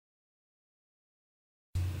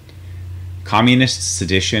Communists,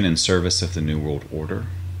 sedition in service of the New World Order.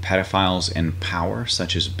 Pedophiles in power,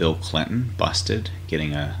 such as Bill Clinton, busted,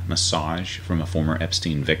 getting a massage from a former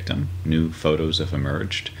Epstein victim. New photos have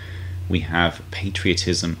emerged. We have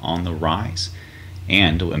patriotism on the rise,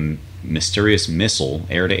 and a mysterious missile,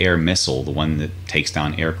 air-to-air missile, the one that takes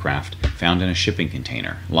down aircraft, found in a shipping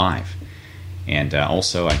container, live. And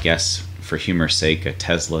also, I guess, for humor's sake, a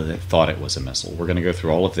Tesla that thought it was a missile. We're going to go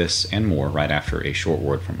through all of this and more right after a short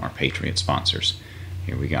word from our Patriot sponsors.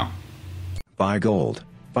 Here we go. Buy gold.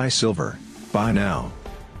 Buy silver. Buy now.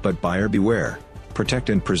 But buyer beware. Protect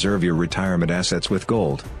and preserve your retirement assets with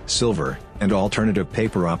gold, silver, and alternative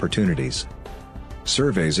paper opportunities.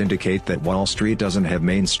 Surveys indicate that Wall Street doesn't have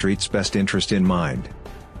Main Street's best interest in mind.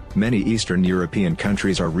 Many Eastern European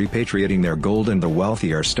countries are repatriating their gold, and the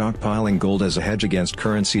wealthy are stockpiling gold as a hedge against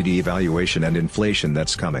currency devaluation and inflation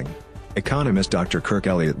that's coming. Economist Dr. Kirk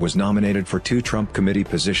Elliott was nominated for 2 Trump committee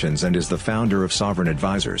positions and is the founder of Sovereign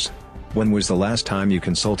Advisors. When was the last time you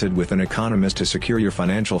consulted with an economist to secure your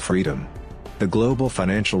financial freedom? The global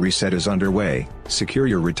financial reset is underway. Secure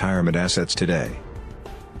your retirement assets today.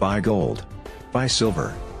 Buy gold. Buy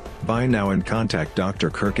silver. Buy now and contact Dr.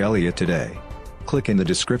 Kirk Elliott today. Click in the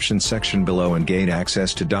description section below and gain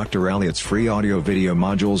access to Dr. Elliott's free audio-video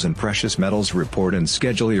modules and precious metals report, and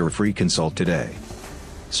schedule your free consult today.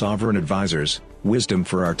 Sovereign Advisors, wisdom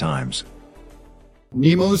for our times.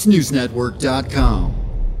 NemosNewsNetwork.com.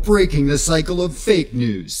 Breaking the cycle of fake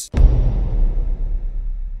news.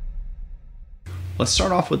 Let's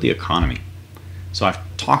start off with the economy. So I've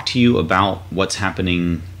talked to you about what's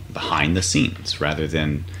happening behind the scenes, rather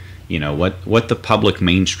than, what the public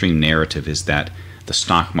mainstream narrative is, that the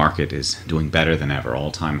stock market is doing better than ever,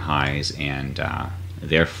 all-time highs, and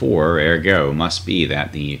therefore, ergo, must be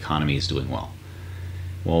that the economy is doing well.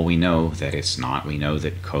 Well, we know that it's not. We know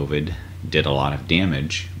that COVID did a lot of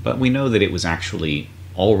damage, but we know that it was actually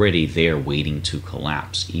already there waiting to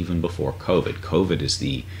collapse even before COVID. COVID is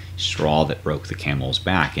the straw that broke the camel's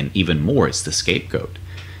back, and even more, it's the scapegoat.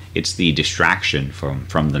 It's the distraction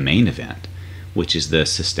from the main event, which is the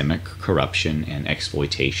systemic corruption and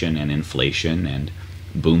exploitation and inflation and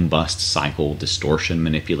boom-bust cycle distortion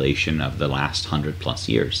manipulation of the last 100+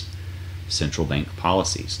 years. Central bank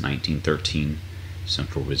policies, 1913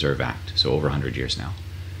 Central Reserve Act, so over 100 years now.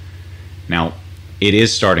 Now, it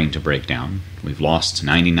is starting to break down. We've lost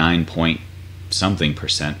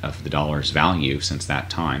 99-point-something% of the dollar's value since that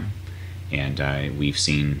time, and we've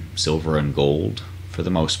seen silver and gold, for the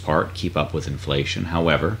most part, keep up with inflation.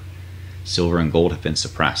 However, silver and gold have been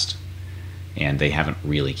suppressed, and they haven't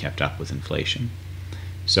really kept up with inflation.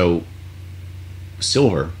 So,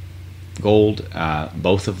 silver, gold,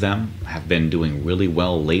 both of them have been doing really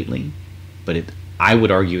well lately, but I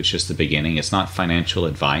would argue it's just the beginning. It's not financial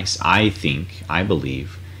advice. I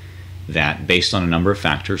believe that based on a number of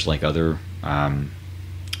factors, like other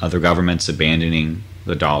governments abandoning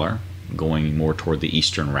the dollar, going more toward the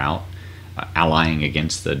Eastern route, allying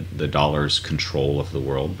against the dollar's control of the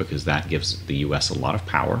world, because that gives the U.S. a lot of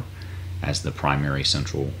power as the primary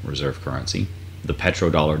central reserve currency. The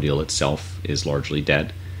petrodollar deal itself is largely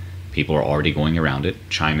dead. People are already going around it.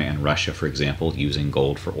 China and Russia, for example, using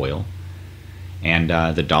gold for oil. And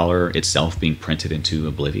the dollar itself being printed into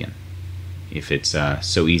oblivion. If it's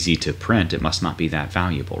so easy to print, it must not be that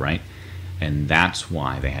valuable, right? And that's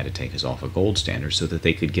why they had to take us off a gold standard, so that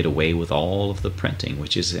they could get away with all of the printing,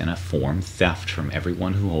 which is in a form theft from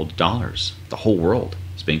everyone who holds dollars. The whole world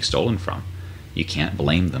is being stolen from. You can't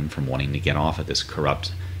blame them for wanting to get off of this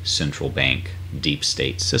corrupt central bank deep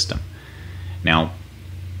state system. Now,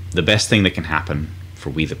 the best thing that can happen for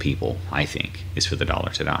we the people, I think, is for the dollar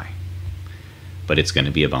to die. But it's going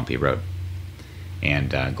to be a bumpy road.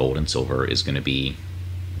 And gold and silver is going to be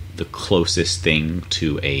the closest thing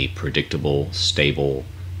to a predictable, stable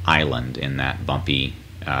island in that bumpy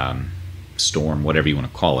storm, whatever you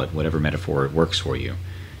want to call it, whatever metaphor works for you.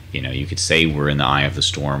 You could say we're in the eye of the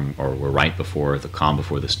storm, or we're right before the calm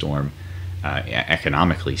before the storm,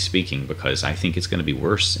 economically speaking, because I think it's going to be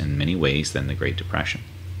worse in many ways than the Great Depression.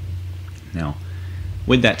 Now,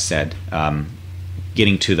 with that said,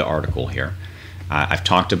 getting to the article here, I've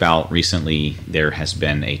talked about recently there has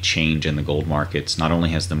been a change in the gold markets. Not only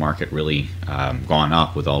has the market really gone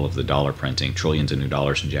up with all of the dollar printing, trillions of new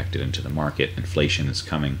dollars injected into the market, inflation is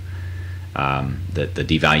coming, the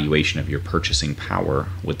devaluation of your purchasing power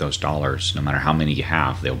with those dollars, no matter how many you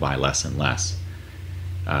have, they'll buy less and less.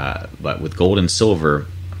 But with gold and silver,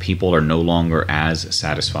 people are no longer as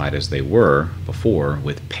satisfied as they were before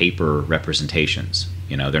with paper representations.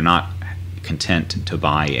 They're not content to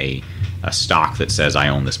buy a stock that says I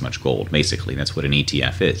own this much gold. Basically, that's what an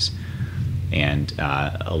ETF is. and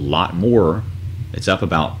a lot more. It's up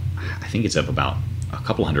about, I think it's up about a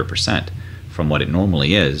couple 100% from what it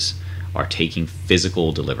normally is, are taking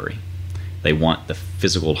physical delivery. They want the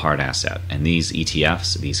physical hard asset, and these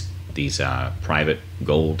ETFs, these private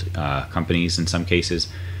gold companies, in some cases,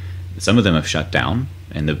 some of them have shut down,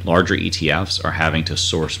 and the larger ETFs are having to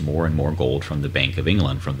source more and more gold from the Bank of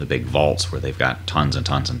England, from the big vaults where they've got tons and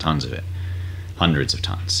tons and tons of it, hundreds of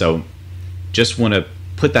tons. So just want to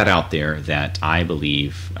put that out there, that I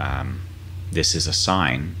believe this is a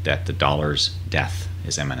sign that the dollar's death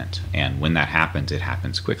is imminent, and when that happens, it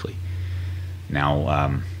happens quickly.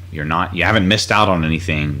 Now, you haven't missed out on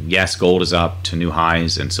anything. Yes, gold is up to new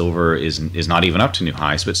highs, and silver is not even up to new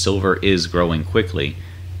highs, but silver is growing quickly.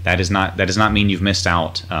 That does not mean you've missed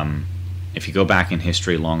out. If you go back in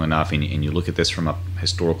history long enough and you look at this from a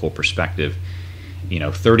historical perspective,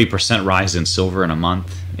 30% rise in silver in a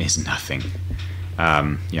month is nothing.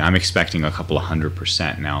 I'm expecting a couple of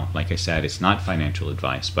 100%. Now, like I said, it's not financial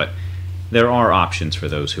advice, but there are options for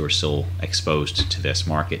those who are still exposed to this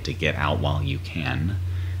market to get out while you can.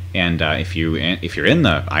 And if you're in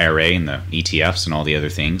the IRA and the ETFs and all the other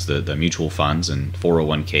things, the mutual funds and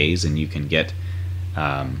 401ks, and you can get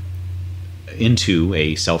into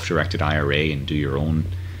a self-directed IRA and do your own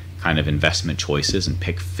kind of investment choices and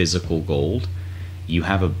pick physical gold, you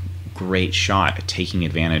have a great shot at taking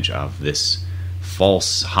advantage of this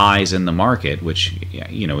false highs in the market, which,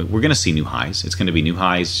 we're going to see new highs. It's going to be new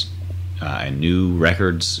highs and new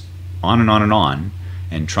records on and on and on,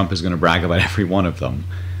 and Trump is going to brag about every one of them,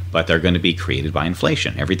 but they're going to be created by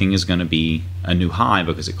inflation. Everything is going to be a new high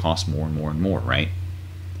because it costs more and more and more, right?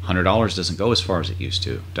 $100 doesn't go as far as it used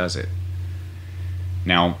to, does it?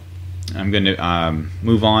 Now, I'm going to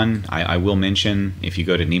move on. I will mention, if you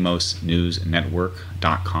go to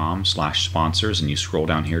nemosnewsnetwork.com/sponsors and you scroll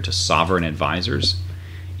down here to Sovereign Advisors,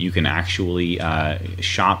 you can actually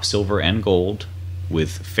shop silver and gold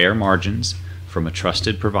with fair margins from a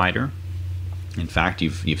trusted provider. In fact,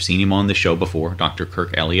 you've seen him on the show before. Dr.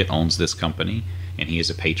 Kirk Elliott owns this company, and he is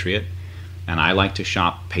a patriot. And I like to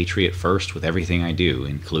shop Patriot first with everything I do,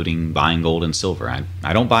 including buying gold and silver.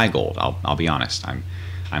 I don't buy gold. I'll be honest. I'm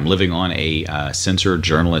living on a censored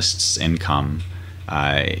journalist's income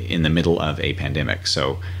in the middle of a pandemic,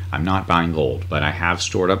 so I'm not buying gold. But I have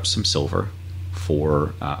stored up some silver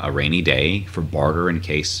for a rainy day, for barter in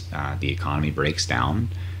case the economy breaks down.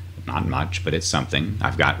 Not much, but it's something.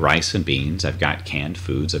 I've got rice and beans. I've got canned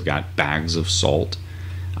foods. I've got bags of salt.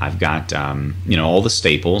 I've got, all the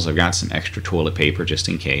staples. I've got some extra toilet paper just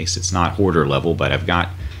in case. It's not hoarder level, but I've got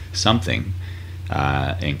something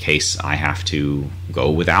in case I have to go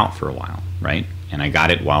without for a while, right? And I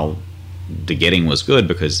got it while the getting was good,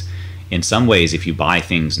 because in some ways, if you buy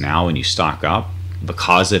things now and you stock up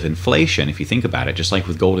because of inflation, if you think about it, just like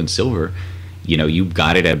with gold and silver, you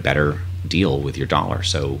got it at a better deal with your dollar.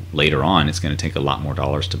 So later on, it's going to take a lot more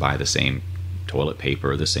dollars to buy the same toilet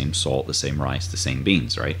paper, the same salt, the same rice, the same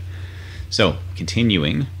beans, right? So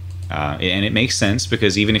continuing, and it makes sense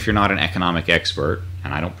because even if you're not an economic expert,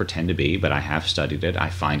 and I don't pretend to be, but I have studied it, I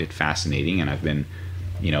find it fascinating, and I've been,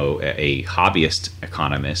 a hobbyist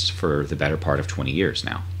economist for the better part of 20 years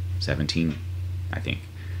now, 17, I think.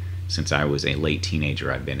 Since I was a late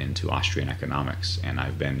teenager, I've been into Austrian economics, and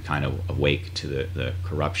I've been kind of awake to the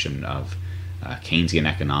corruption of Keynesian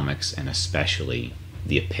economics, and especially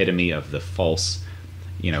the epitome of the false,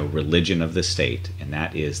 religion of the state, and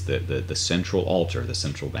that is the central altar, the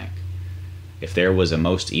central bank. If there was a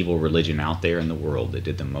most evil religion out there in the world that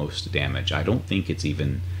did the most damage, I don't think it's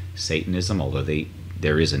even Satanism, although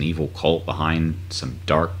there is an evil cult behind some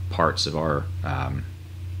dark parts of our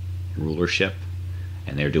rulership,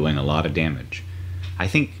 and they're doing a lot of damage. I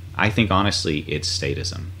think honestly it's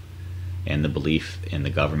statism and the belief in the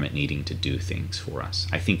government needing to do things for us.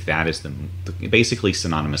 I think that is basically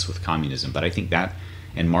synonymous with communism, but I think that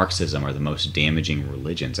and Marxism are the most damaging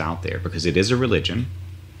religions out there, because it is a religion,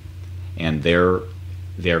 and their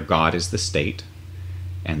god is the state,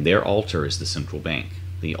 and their altar is the central bank,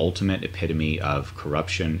 the ultimate epitome of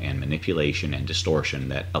corruption and manipulation and distortion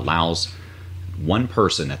that allows one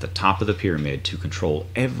person at the top of the pyramid to control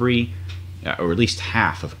every, or at least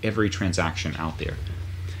half of every transaction out there.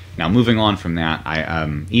 Now, moving on from that,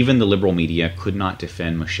 even the liberal media could not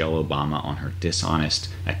defend Michelle Obama on her dishonest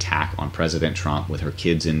attack on President Trump with her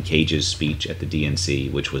kids in cages speech at the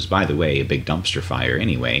DNC, which was, by the way, a big dumpster fire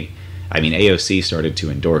anyway. I mean, AOC started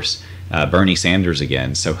to endorse Bernie Sanders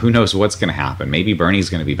again, so who knows what's going to happen. Maybe Bernie's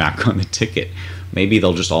going to be back on the ticket. Maybe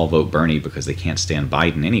they'll just all vote Bernie because they can't stand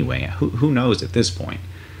Biden anyway. Who knows at this point?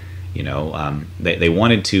 They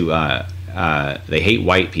wanted to they hate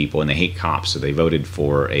white people and they hate cops, so they voted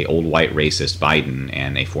for a old white racist Biden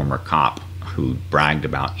and a former cop who bragged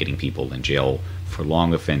about getting people in jail for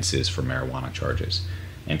long offenses for marijuana charges,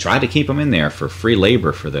 and tried to keep them in there for free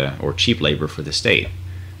labor or cheap labor for the state.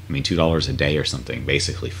 I mean, $2 a day or something,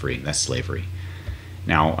 basically free. That's slavery.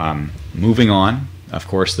 Now, moving on. Of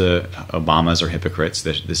course, the Obamas are hypocrites.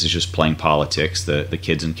 This is just plain politics. The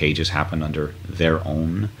kids in cages happened under their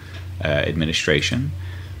own administration.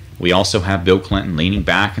 We also have Bill Clinton leaning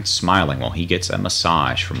back and smiling while he gets a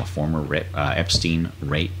massage from a former Epstein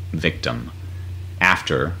rape victim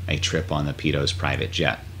after a trip on the pedo's private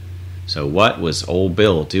jet. So what was old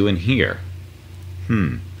Bill doing here?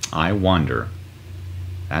 I wonder.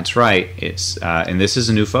 That's right. It's and this is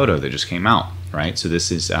a new photo that just came out, right? So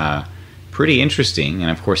this is pretty interesting.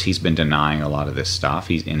 And of course, he's been denying a lot of this stuff.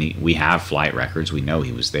 We have flight records. We know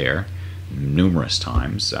he was there numerous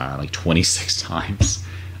times, like 26 times,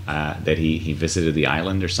 that he visited the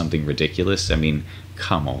island or something ridiculous. I mean,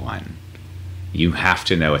 come on. You have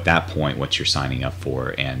to know at that point what you're signing up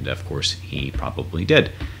for. And of course, he probably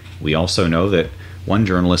did. We also know that one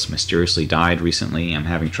journalist mysteriously died recently. I'm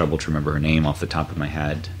having trouble to remember her name off the top of my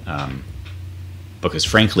head, because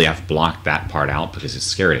frankly, I've blocked that part out because it's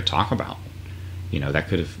scary to talk about. You know, that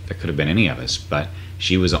could have been any of us. But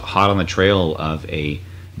she was hot on the trail of a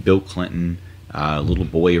Bill Clinton little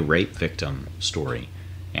boy rape victim story,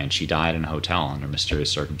 and she died in a hotel under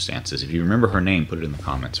mysterious circumstances. If you remember her name, put it in the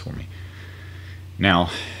comments for me.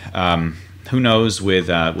 Now, who knows with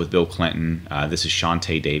Bill Clinton? This is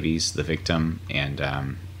Shantae Davies, the victim, and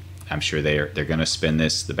I'm sure they're going to spin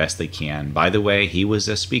this the best they can. By the way, he was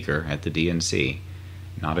a speaker at the DNC.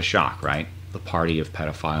 Not a shock, right? The party of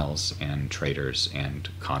pedophiles and traitors and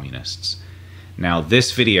communists. Now,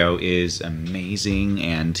 this video is amazing,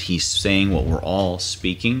 and he's saying what we're all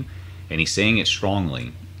speaking, and he's saying it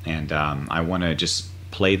strongly. And I want to just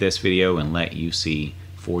play this video and let you see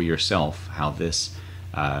for yourself how this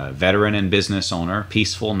veteran and business owner,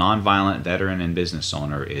 peaceful, nonviolent veteran and business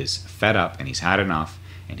owner, is fed up and he's had enough,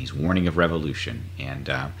 and he's warning of revolution.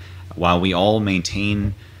 And while we all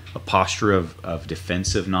maintain a posture of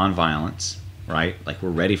defensive nonviolence, right? Like, we're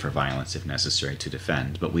ready for violence if necessary to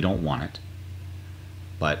defend, but we don't want it.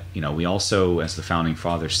 But, you know, we also, as the Founding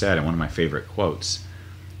Fathers said in one of my favorite quotes,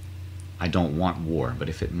 I don't want war, but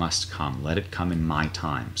if it must come, let it come in my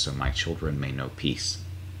time, so my children may know peace.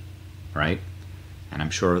 Right? And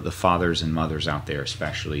I'm sure the fathers and mothers out there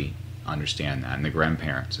especially understand that, and the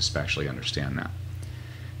grandparents especially understand that.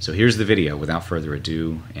 So here's the video without further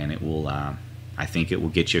ado, and it will, I think it will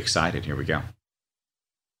get you excited. Here we go.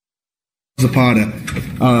 Zapata.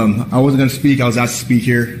 I wasn't going to speak. I was asked to speak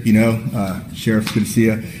here, you know. Sheriff, good to see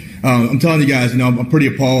you. I'm telling you guys, you know, I'm pretty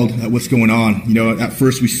appalled at what's going on. You know, at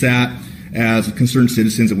first we sat as concerned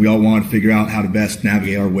citizens and we all wanted to figure out how to best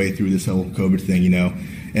navigate our way through this whole COVID thing, you know.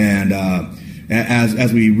 And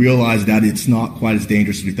as we realized that it's not quite as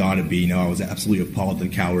dangerous as we thought it'd be, you know, I was absolutely appalled at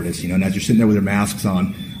the cowardice, you know. And as you're sitting there with your masks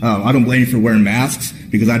on, I don't blame you for wearing masks,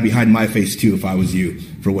 because I'd be hiding my face too if I was you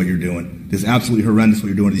for what you're doing. This is absolutely horrendous what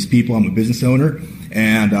you're doing to these people. I'm a business owner,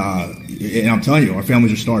 and I'm telling you, our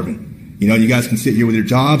families are starving. You know, you guys can sit here with your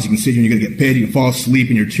jobs. You can sit here and you're going to get paid. You can fall asleep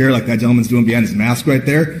in your chair like that gentleman's doing behind his mask right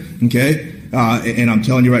there, okay? And I'm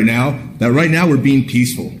telling you right now that right now we're being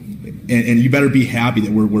peaceful. And you better be happy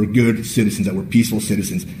that we're good citizens, that we're peaceful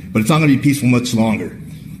citizens. But it's not going to be peaceful much longer,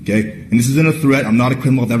 okay? And this isn't a threat. I'm not a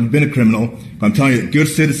criminal. I've never been a criminal. But I'm telling you that good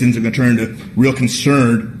citizens are going to turn into real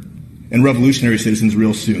concerned and revolutionary citizens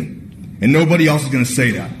real soon. And nobody else is going to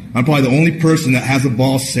say that. I'm probably the only person that has the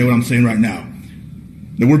balls to say what I'm saying right now.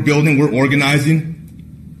 That we're building, we're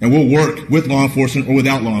organizing, and we'll work with law enforcement or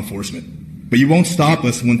without law enforcement. But you won't stop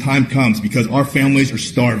us when time comes, because our families are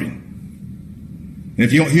starving. And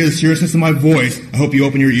if you don't hear the seriousness of my voice, I hope you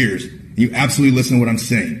open your ears and you absolutely listen to what I'm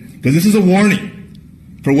saying. Because this is a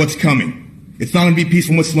warning for what's coming. It's not going to be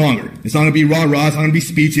peaceful much longer. It's not going to be rah-rah. It's not going to be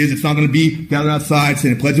speeches. It's not going to be gathered outside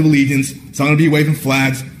saying a Pledge of Allegiance. It's not going to be waving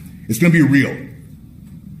flags. It's going to be real.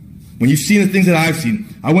 When you've seen the things that I've seen,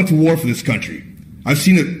 I went to war for this country. I've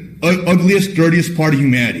seen the ugliest, dirtiest part of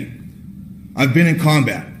humanity. I've been in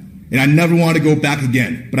combat, and I never want to go back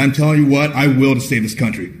again. But I'm telling you what, I will to save this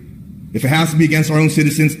country. If it has to be against our own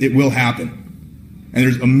citizens, it will happen. And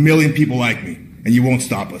there's a million people like me, and you won't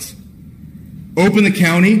stop us. Open the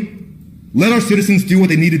county. Let our citizens do what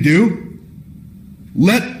they need to do.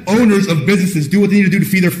 Let owners of businesses do what they need to do to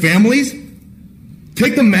feed their families.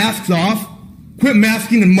 Take the masks off. Quit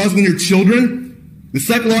masking and muzzling your children. The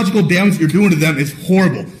psychological damage that you're doing to them is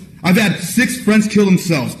horrible. I've had 6 friends kill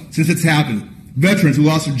themselves since it's happened. Veterans who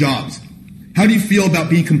lost their jobs. How do you feel about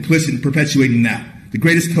being complicit in perpetuating that? the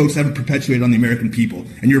greatest hoax ever perpetuated on the American people,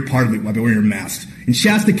 and you're a part of it by wearing your mask. In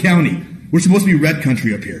Shasta County, we're supposed to be red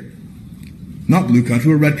country up here. Not blue country,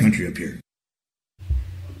 we're red country up here.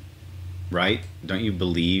 Right? Don't you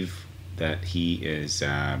believe that he is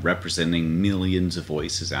representing millions of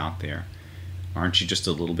voices out there? Aren't you just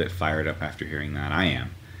a little bit fired up after hearing that? I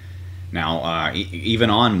am. Now, even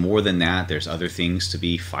on more than that, there's other things to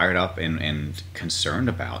be fired up and concerned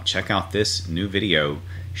about. Check out this new video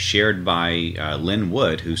shared by Lynn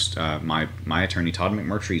Wood, who's my attorney Todd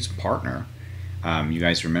McMurtry's partner. You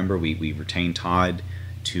guys remember we retained Todd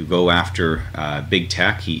to go after big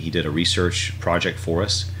tech. He did a research project for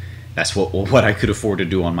us. That's what I could afford to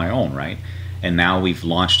do on my own, right? And now we've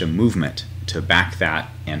launched a movement to back that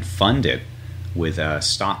and fund it with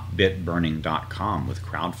StopBitBurning.com with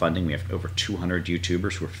crowdfunding. We have over 200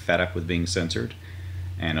 YouTubers who are fed up with being censored,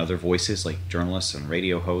 and other voices like journalists and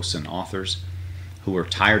radio hosts and authors who are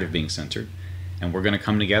tired of being censored. And we're going to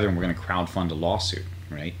come together and we're going to crowdfund a lawsuit,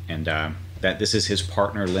 right? And that this is his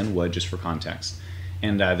partner, Lynn Wood, just for context.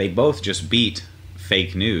 And they both just beat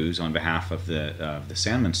fake news on behalf of the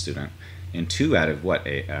Sandman student in 2 out of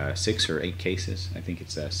 6 or 8 cases. I think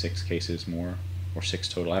it's 6 cases more, or 6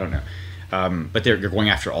 total. I don't know. But they're going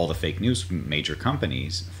after all the fake news major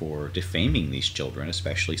companies for defaming these children,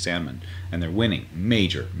 especially Sandman, and they're winning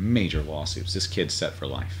major lawsuits. This kid's set for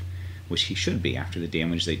life, which he should be after the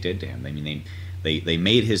damage they did to him. I mean, they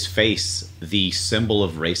made his face the symbol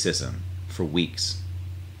of racism for weeks.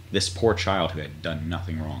 This poor child who had done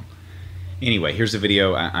nothing wrong. Anyway, here's the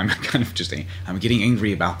video. I'm getting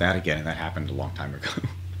angry about that again, and that happened a long time ago.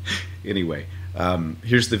 Anyway,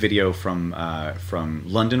 here's the video from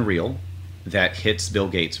London Real that hits Bill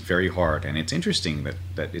Gates very hard, and it's interesting that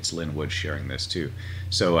it's Lynn Wood sharing this too.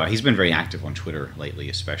 So he's been very active on Twitter lately,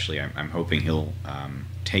 especially. I'm hoping he'll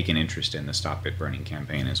take an interest in the Stop Bit Burning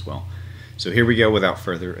campaign as well. So here we go without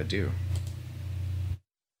further ado.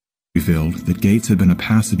 Revealed that Gates had been a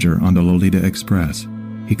passenger on the Lolita Express.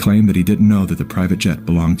 He claimed that he didn't know that the private jet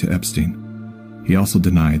belonged to Epstein. He also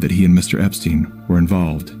denied that he and Mr. Epstein were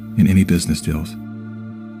involved in any business deals.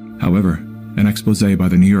 However, an expose by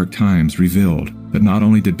the New York Times revealed that not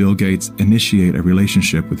only did Bill Gates initiate a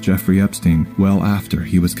relationship with Jeffrey Epstein well after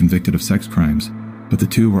he was convicted of sex crimes, but the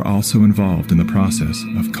two were also involved in the process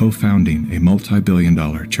of co-founding a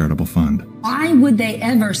multi-billion-dollar charitable fund. Why would they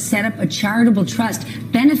ever set up a charitable trust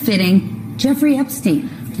benefiting Jeffrey Epstein?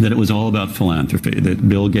 That it was all about philanthropy, that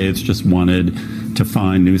Bill Gates just wanted to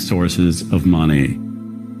find new sources of money.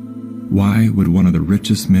 Why would one of the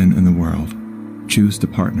richest men in the world choose to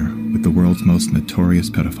partner with the world's most notorious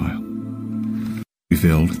pedophile?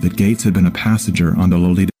 Revealed that Gates had been a passenger on the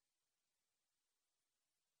Lolita.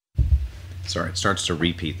 Sorry, it starts to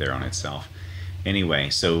repeat there on itself. Anyway,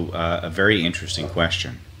 so a very interesting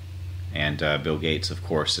question. And Bill Gates, of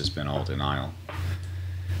course, has been all denial.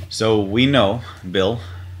 So we know, Bill,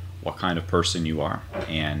 what kind of person you are,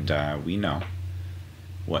 and we know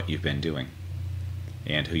what you've been doing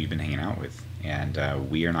and who you've been hanging out with, and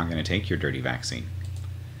we are not going to take your dirty vaccine.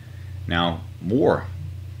 Now,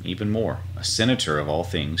 even more, a senator of all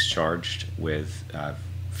things charged with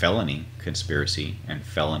felony conspiracy and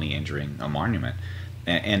felony injuring a monument,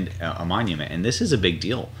 and this is a big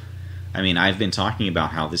deal. I mean, I've been talking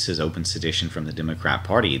about how this is open sedition from the Democrat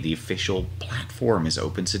Party. The official platform is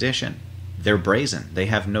open sedition. They're brazen. They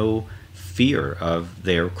have no fear of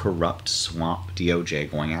their corrupt swamp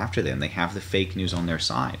DOJ going after them. They have the fake news on their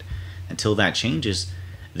side. Until that changes,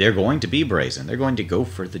 they're going to be brazen. They're going to go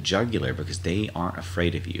for the jugular because they aren't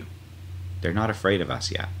afraid of you. They're not afraid of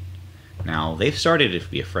us yet. Now, they've started to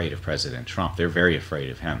be afraid of President Trump. They're very afraid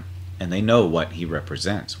of him. And they know what he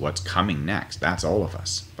represents, what's coming next. That's all of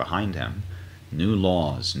us behind him. New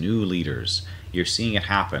laws, new leaders. You're seeing it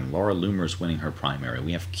happen. Laura Loomer's winning her primary.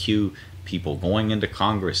 We have Q people going into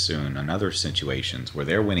Congress soon and other situations where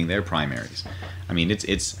they're winning their primaries. I mean,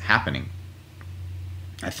 it's happening.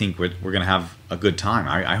 I think we're going to have a good time.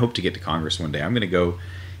 I hope to get to Congress one day. I'm going to go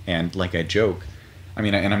and, like I joke, I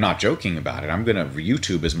mean, and I'm not joking about it, I'm going to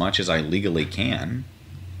YouTube as much as I legally can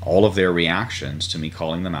all of their reactions to me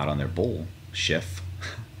calling them out on their bullshit,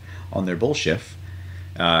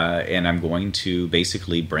 and I'm going to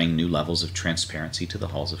basically bring new levels of transparency to the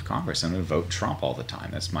halls of Congress. I'm going to vote Trump all the time.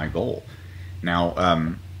 That's my goal.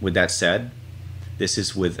 Now, with that said, this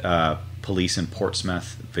is with police in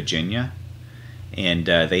Portsmouth, Virginia, and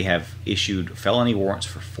they have issued felony warrants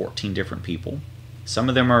for 14 different people. Some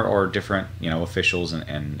of them are different, officials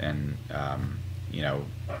and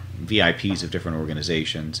VIPs of different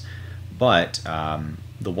organizations, but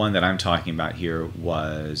the one that I'm talking about here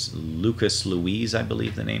was Lucas Louise, I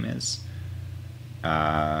believe the name is,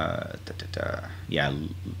 Yeah,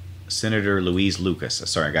 Senator Louise Lucas.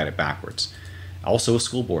 Sorry, I got it backwards. Also a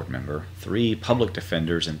school board member, 3 public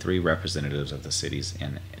defenders, and 3 representatives of the city's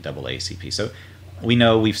NAACP. So we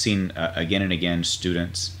know, we've seen again and again,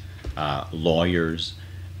 students, lawyers,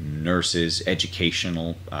 nurses,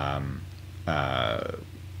 educational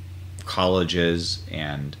colleges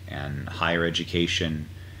and higher education,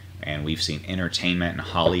 and we've seen entertainment in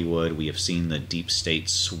Hollywood. We have seen the deep state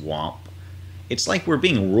swamp. It's like we're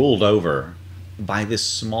being ruled over by this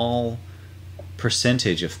small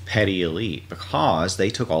percentage of petty elite because they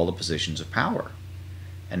took all the positions of power.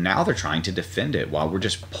 And now they're trying to defend it while we're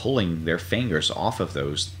just pulling their fingers off of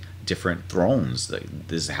those different thrones.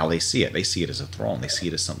 This is how they see it. They see it as a throne. They see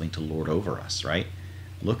it as something to lord over us, right?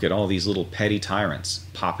 Look at all these little petty tyrants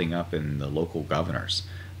popping up in the local governors,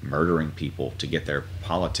 murdering people to get their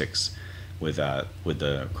politics with the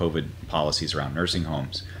COVID policies around nursing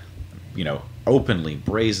homes. You know, openly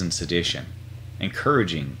brazen sedition,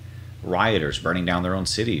 encouraging rioters burning down their own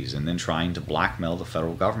cities, and then trying to blackmail the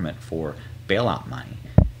federal government for bailout money.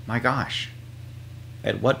 My gosh,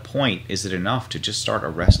 at what point is it enough to just start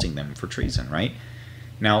arresting them for treason, right?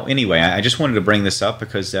 Now, anyway, I just wanted to bring this up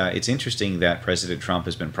because it's interesting that President Trump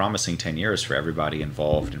has been promising 10 years for everybody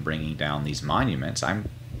involved in bringing down these monuments. I'm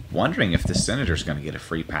wondering if the senator's going to get a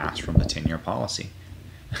free pass from the 10-year policy.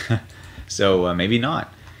 So maybe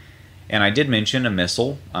not. And I did mention a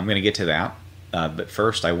missile. I'm going to get to that. But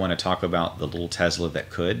first, I want to talk about the little Tesla that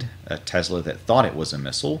could, a Tesla that thought it was a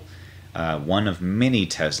missile. One of many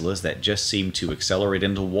Teslas that just seemed to accelerate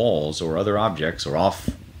into walls or other objects or off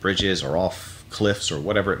bridges or off cliffs or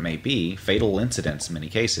whatever it may be, fatal incidents in many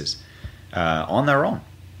cases, on their own.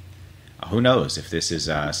 Who knows if this is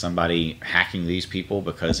somebody hacking these people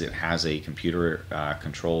because it has a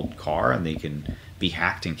computer-controlled car and they can be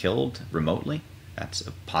hacked and killed remotely? That's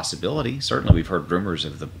a possibility. Certainly we've heard rumors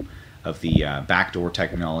of the backdoor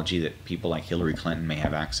technology that people like Hillary Clinton may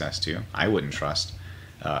have access to. I wouldn't trust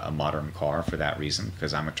a modern car for that reason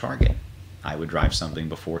because I'm a target. I would drive something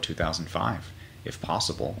before 2005, if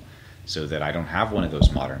possible, so that I don't have one of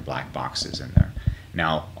those modern black boxes in there.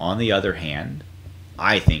 Now, on the other hand,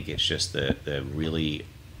 I think it's just the really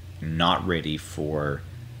not ready for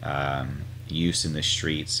use in the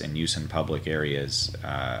streets and use in public areas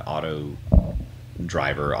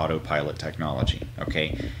autopilot technology.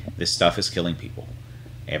 Okay, this stuff is killing people.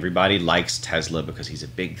 Everybody likes Tesla because he's a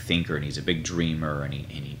big thinker and he's a big dreamer and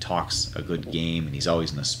he talks a good game and he's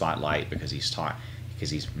always in the spotlight because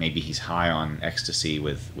he's high on ecstasy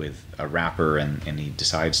with a rapper and he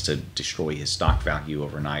decides to destroy his stock value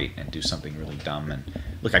overnight and do something really dumb. And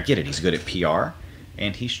look, I get it, he's good at PR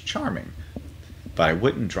and he's charming, but I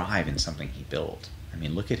wouldn't drive in something he built. I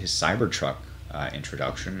mean, look at his Cybertruck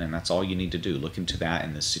introduction, and that's all you need to do. Look into that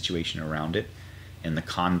and the situation around it, in the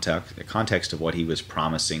context of what he was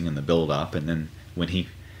promising and the build-up, and then when he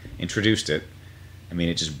introduced it, I mean,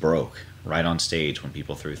 it just broke right on stage when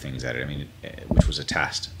people threw things at it. I mean, which was a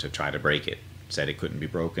test to try to break it. It said it couldn't be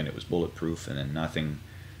broken, it was bulletproof, and then nothing,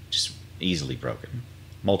 just easily broken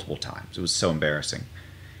multiple times. It was so embarrassing.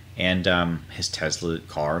 And his Tesla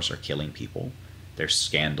cars are killing people. There's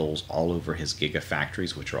scandals all over his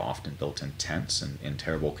gigafactories, which are often built in tents and in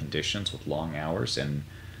terrible conditions with long hours. And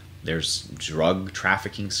there's drug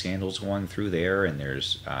trafficking scandals going through there, and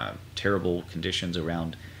there's terrible conditions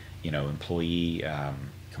around, employee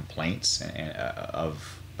complaints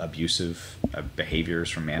of abusive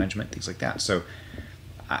behaviors from management, things like that. So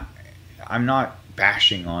I'm not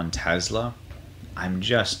bashing on Tesla. I'm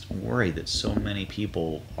just worried that so many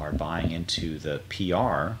people are buying into the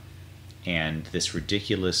PR and this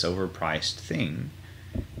ridiculous overpriced thing.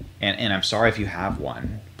 And I'm sorry if you have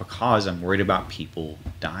one, because I'm worried about people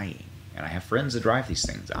dying. And I have friends that drive these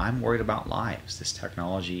things. I'm worried about lives. This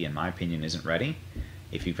technology, in my opinion, isn't ready.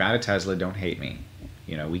 If you've got a Tesla, don't hate me.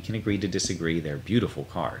 We can agree to disagree. They're beautiful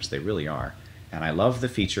cars. They really are. And I love the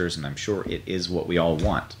features, and I'm sure it is what we all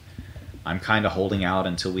want. I'm kind of holding out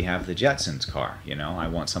until we have the Jetsons car. I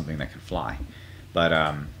want something that can fly. But,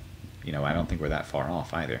 I don't think we're that far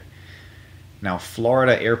off either. Now,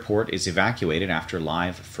 Florida airport is evacuated after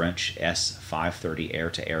live French S-530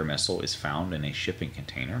 air-to-air missile is found in a shipping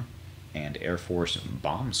container, and Air Force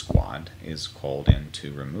bomb squad is called in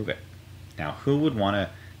to remove it. Now, who would want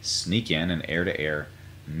to sneak in an air-to-air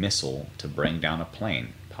missile to bring down a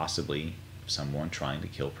plane? Possibly someone trying to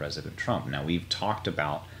kill President Trump. Now, we've talked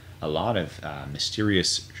about a lot of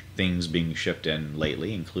mysterious things being shipped in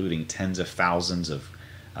lately, including tens of thousands of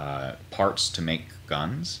parts to make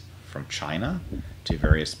guns from China to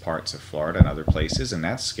various parts of Florida and other places, and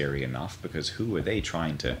that's scary enough because who are they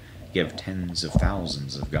trying to give tens of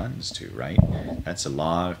thousands of guns to, right? That's a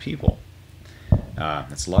lot of people.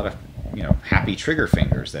 That's a lot of, happy trigger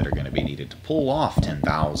fingers that are going to be needed to pull off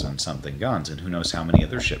 10,000 something guns, and who knows how many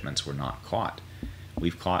other shipments were not caught.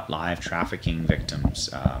 We've caught live trafficking victims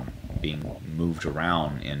being moved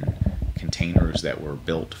around in containers that were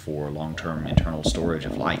built for long-term internal storage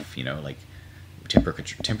of life, like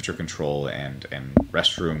temperature control and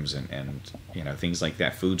restrooms and things like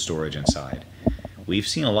that, food storage inside. We've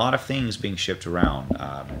seen a lot of things being shipped around.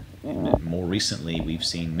 More recently, we've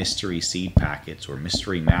seen mystery seed packets or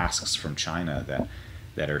mystery masks from China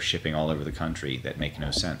that are shipping all over the country that make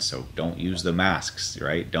no sense. So don't use the masks,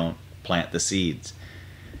 right? Don't plant the seeds.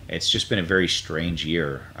 It's just been a very strange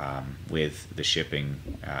year with the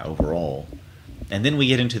shipping overall. And then we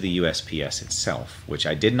get into the USPS itself, which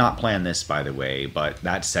I did not plan this, by the way, but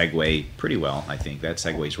that segued pretty well, I think. That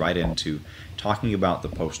segues right into talking about the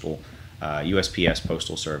USPS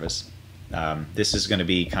Postal Service. This is going to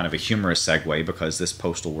be kind of a humorous segue because this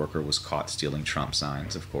postal worker was caught stealing Trump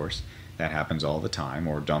signs, of course. That happens all the time,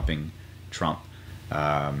 or dumping Trump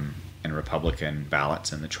and Republican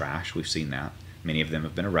ballots in the trash. We've seen that. Many of them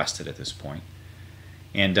have been arrested at this point.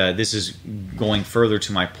 And this is going further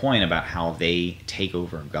to my point about how they take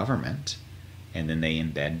over government and then they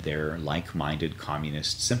embed their like-minded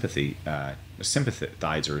communist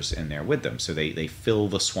sympathizers in there with them. So they fill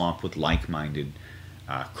the swamp with like-minded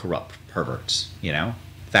corrupt perverts,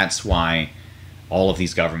 That's why all of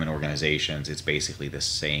these government organizations, it's basically the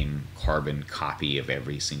same carbon copy of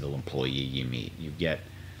every single employee you meet. You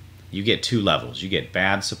get two levels. You get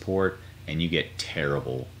bad support and you get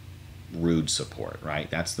terrible, rude support, right?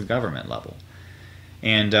 That's the government level.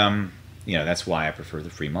 And, that's why I prefer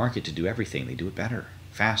the free market to do everything. They do it better,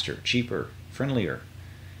 faster, cheaper, friendlier,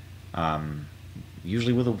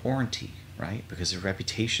 usually with a warranty, right? Because their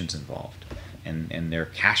reputation's involved and their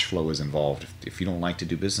cash flow is involved. If you don't like to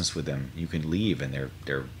do business with them, you can leave and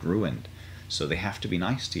they're ruined. So they have to be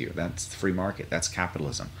nice to you. That's the free market. That's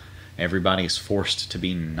capitalism. Everybody is forced to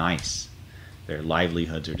be nice. Their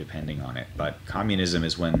livelihoods are depending on it. But communism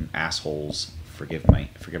is when assholes, forgive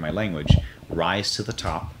my language, rise to the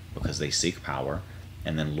top because they seek power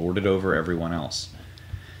and then lord it over everyone else.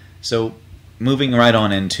 So moving right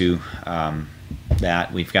on into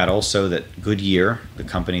that, we've got also that Goodyear, the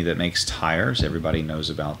company that makes tires, everybody knows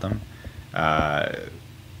about them.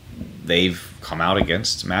 They've come out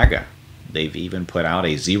against MAGA. They've even put out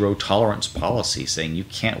a zero tolerance policy saying you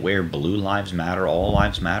can't wear Blue Lives Matter, All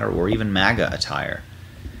Lives Matter, or even MAGA attire.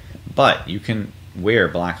 But you can wear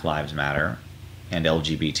Black Lives Matter and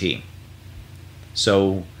LGBT.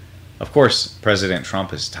 So, of course, President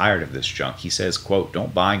Trump is tired of this junk. He says, quote,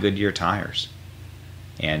 "Don't buy Goodyear tires."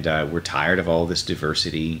 And we're tired of all this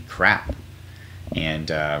diversity crap. And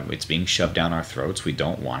it's being shoved down our throats. We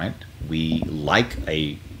don't want it. We like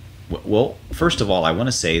Well, first of all, I want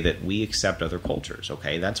to say that we accept other cultures,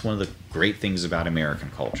 okay? That's one of the great things about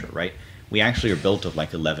American culture, right? We actually are built of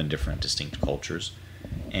like 11 different distinct cultures.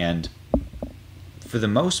 And for the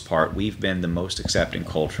most part, we've been the most accepting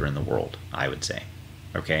culture in the world, I would say,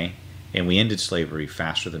 okay? And we ended slavery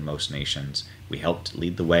faster than most nations. We helped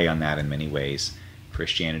lead the way on that in many ways.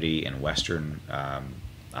 Christianity and Western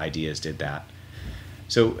ideas did that.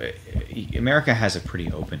 So America has a pretty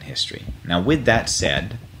open history. Now, with that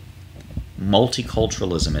said,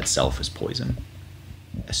 multiculturalism itself is poison,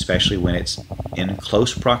 especially when it's in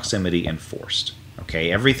close proximity and forced.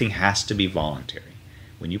 Okay, everything has to be voluntary.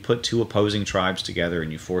 When you put two opposing tribes together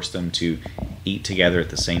and you force them to eat together at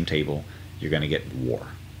the same table, you're going to get war.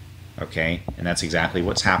 Okay, and that's exactly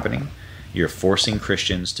what's happening. You're forcing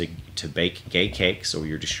Christians to bake gay cakes, or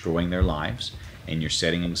you're destroying their lives, and you're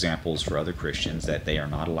setting examples for other Christians that they are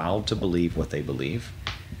not allowed to believe what they believe.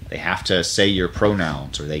 They have to say your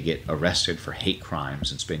pronouns, or they get arrested for hate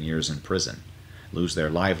crimes and spend years in prison, lose their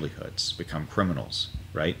livelihoods, become criminals,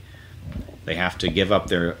 right? They have to give up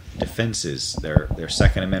their defenses, their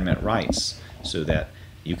Second Amendment rights, so that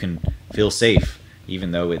you can feel safe,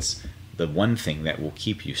 even though it's the one thing that will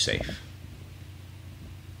keep you safe.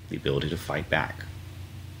 The ability to fight back.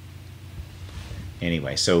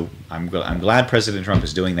 Anyway, so I'm glad President Trump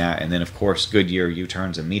is doing that. And then, of course, Goodyear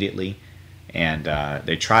U-turns immediately. And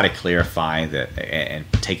they try to clarify that and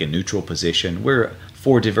take a neutral position. We're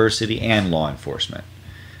for diversity and law enforcement.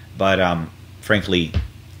 But frankly,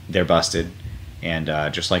 they're busted. And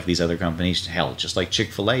just like these other companies, hell, just like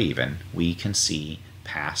Chick-fil-A even, we can see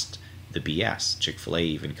past the BS. Chick-fil-A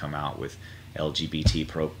even come out with LGBT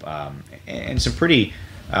and some pretty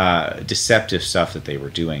deceptive stuff that they were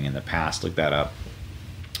doing in the past. Look that up.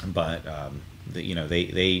 But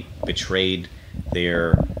they betrayed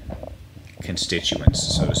their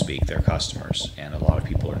constituents, so to speak, their customers, and a lot of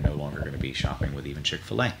people are no longer going to be shopping with even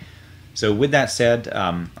Chick-fil-A. So with that said,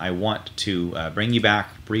 I want to bring you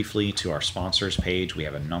back briefly to our sponsors page. We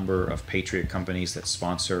have a number of Patriot companies that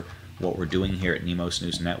sponsor what we're doing here at Nemos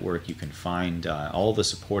News Network. You can find all the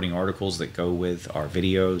supporting articles that go with our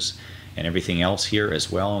videos and everything else here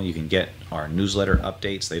as well. You can get our newsletter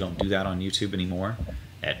updates. They don't do that on YouTube anymore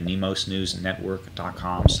at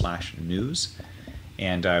nemosnewsnetwork.com/news.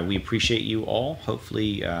 And we appreciate you all.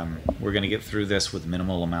 Hopefully we're going to get through this with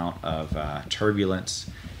minimal amount of turbulence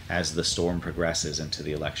as the storm progresses into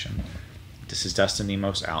the election. This is Dustin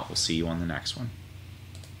Nemos out. We'll see you on the next one.